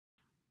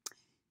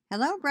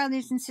Hello,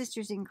 brothers and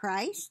sisters in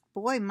Christ.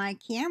 Boy, my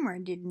camera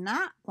did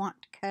not want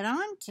to cut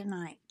on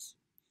tonight.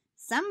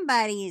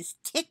 Somebody is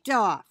ticked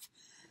off.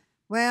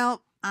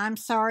 Well, I'm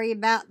sorry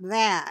about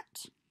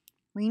that.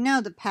 We know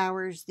the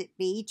powers that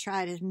be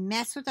try to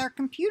mess with our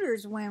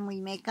computers when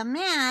we make them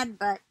mad,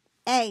 but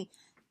hey,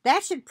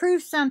 that should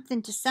prove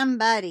something to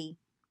somebody.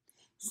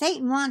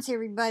 Satan wants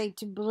everybody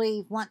to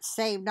believe once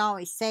saved,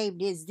 always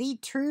saved is the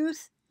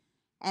truth,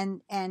 and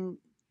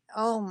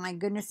oh my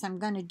goodness, I'm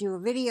going to do a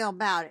video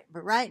about it.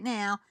 But right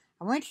now,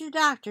 I went to the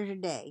doctor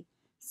today.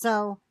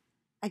 So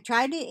I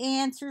tried to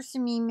answer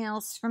some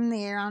emails from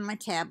there on my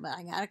tablet.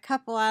 I got a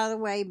couple out of the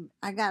way.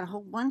 I got a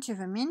whole bunch of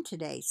them in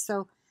today.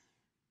 So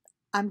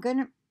I'm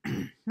going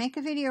to make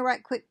a video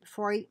right quick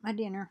before I eat my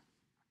dinner.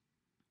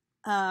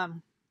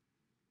 2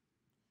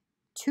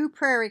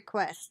 prayer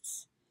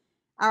requests.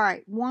 All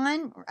right,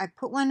 one, I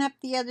put one up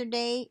the other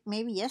day,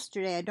 maybe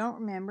yesterday, I don't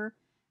remember,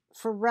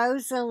 for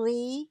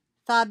Rosalie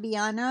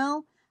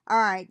Fabiano. All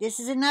right, this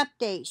is an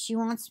update. She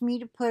wants me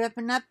to put up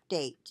an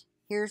update.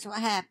 Here's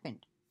what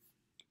happened.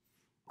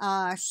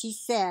 She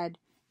said,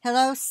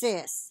 "Hello,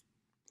 sis.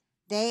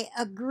 They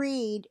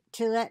agreed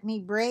to let me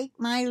break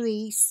my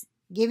lease,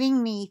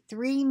 giving me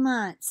 3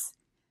 months.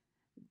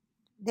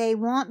 They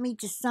want me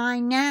to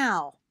sign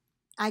now.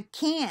 I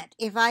can't.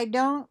 If I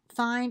don't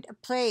find a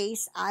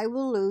place, I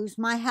will lose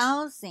my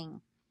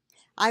housing.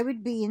 I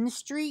would be in the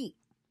street.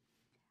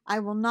 I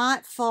will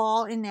not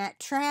fall in that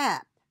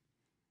trap.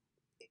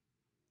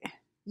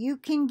 You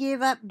can give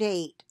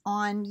update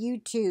on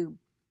YouTube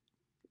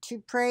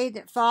to pray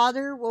that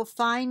Father will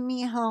find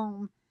me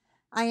home.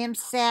 I am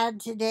sad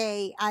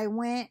today. I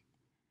want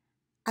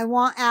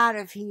out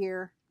of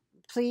here.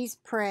 Please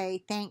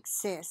pray. Thanks,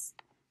 sis."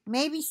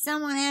 Maybe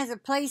someone has a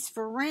place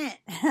for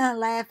rent.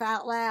 Laugh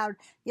out loud.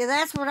 Yeah,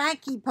 that's what I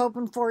keep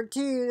hoping for,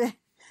 too.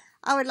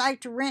 I would like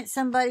to rent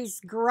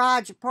somebody's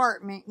garage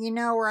apartment,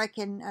 where I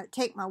can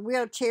take my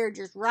wheelchair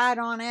just right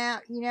on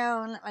out,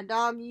 and let my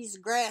dog use the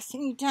grass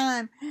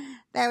anytime.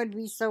 That would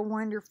be so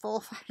wonderful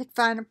if I could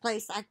find a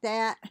place like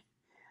that.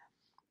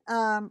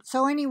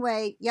 So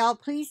anyway, y'all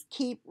please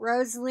keep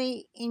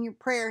Rosalie in your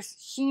prayers.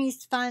 She needs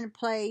to find a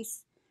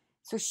place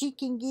so she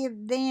can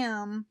give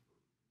them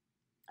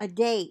a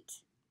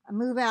date, a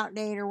move-out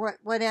date, or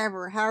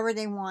whatever, however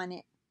they want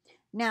it.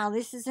 Now,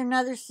 this is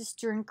another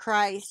sister in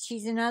Christ.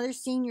 She's another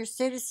senior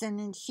citizen,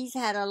 and she's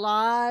had a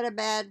lot of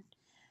bad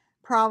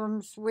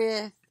problems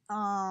with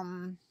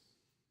fibromyalgia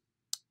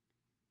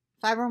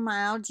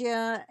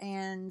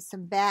and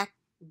some bad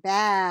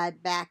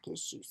back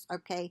issues.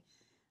 Okay,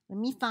 let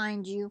me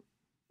find you.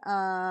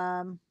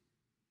 Tricia.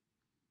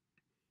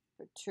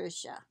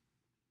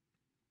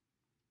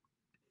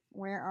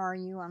 Where are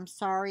you? I'm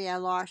sorry I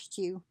lost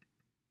you.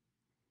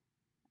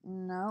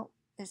 No,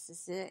 this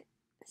is it.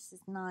 This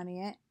is not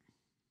it.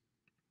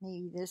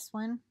 Maybe this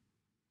one.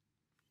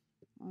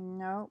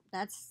 Nope,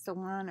 that's the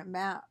one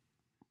about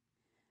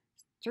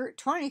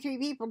 23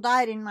 people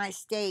died in my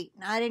state,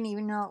 and I didn't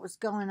even know what was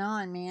going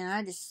on, man.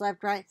 I just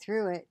slept right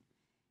through it.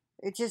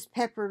 It just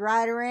peppered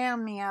right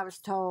around me, I was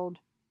told.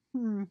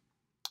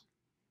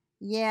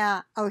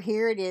 Yeah, oh,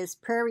 here it is.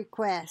 Prayer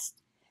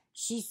request.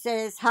 She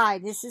says, "Hi,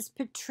 this is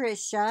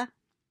Tricia.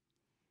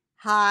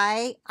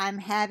 Hi, I'm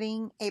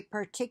having a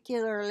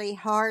particularly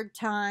hard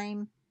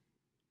time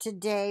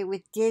today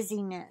with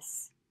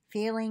dizziness,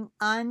 feeling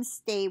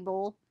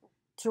unstable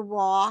to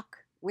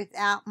walk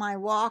without my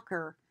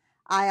walker.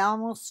 I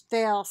almost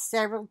fell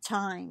several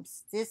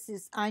times. This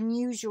is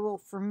unusual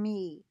for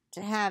me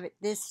to have it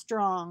this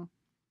strong.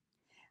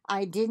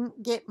 I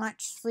didn't get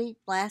much sleep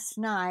last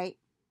night,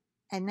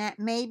 and that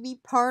may be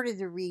part of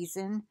the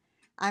reason.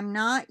 I'm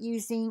not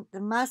using the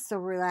muscle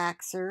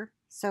relaxer,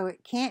 so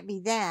it can't be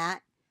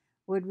that.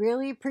 Would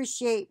really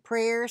appreciate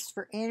prayers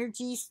for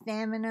energy,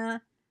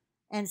 stamina,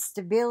 and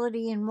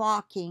stability in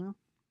walking.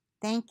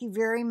 Thank you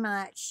very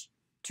much,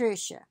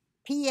 Tricia.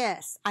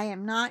 P.S. I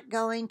am not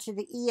going to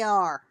the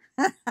ER."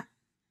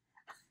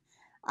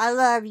 I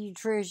love you,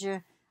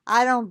 Tricia.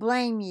 I don't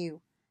blame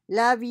you.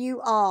 Love you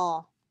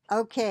all.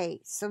 Okay,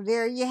 so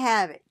there you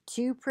have it.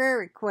 2 prayer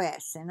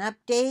requests. An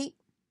update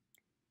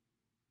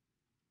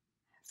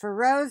for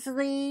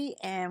Rosalie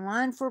and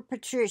one for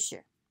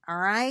Patricia. All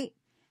right?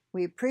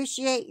 We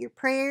appreciate your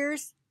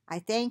prayers. I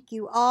thank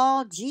you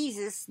all.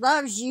 Jesus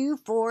loves you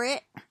for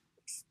it.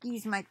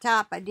 Excuse my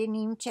top. I didn't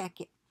even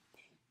check it.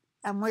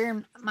 I'm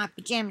wearing my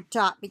pajama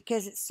top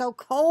because it's so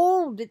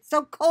cold. It's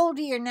so cold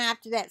here now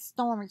after that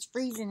storm. It's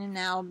freezing in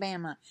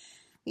Alabama.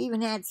 We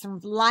even had some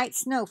light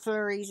snow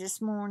flurries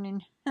this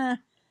morning.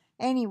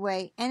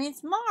 Anyway, and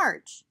it's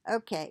March.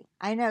 Okay,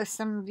 I know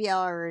some of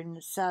y'all are in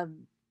the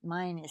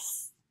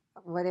sub-minus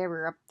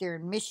whatever up there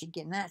in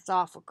Michigan. That's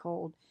awful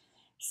cold.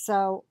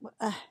 So,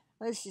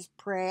 let's just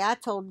pray. I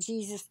told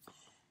Jesus,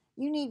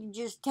 you need to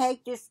just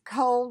take this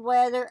cold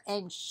weather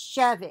and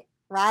shove it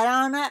right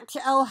on up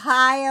to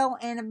Ohio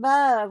and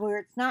above, where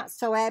it's not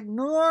so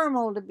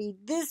abnormal to be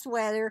this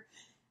weather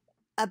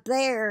up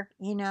there.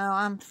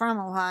 I'm from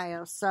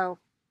Ohio, so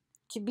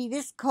to be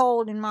this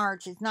cold in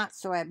March is not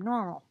so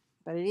abnormal,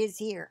 but it is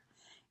here.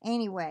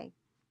 Anyway,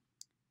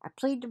 I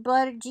plead the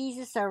blood of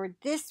Jesus over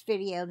this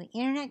video, the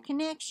internet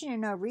connection,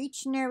 and over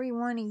each and every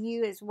one of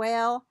you as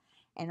well,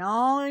 and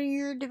all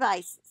your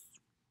devices.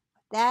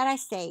 With that I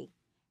say,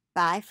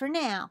 bye for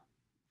now.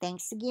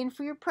 Thanks again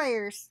for your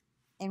prayers,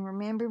 and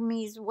remember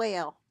me as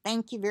well.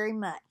 Thank you very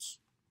much.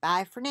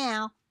 Bye for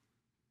now.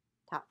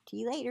 Talk to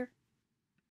you later.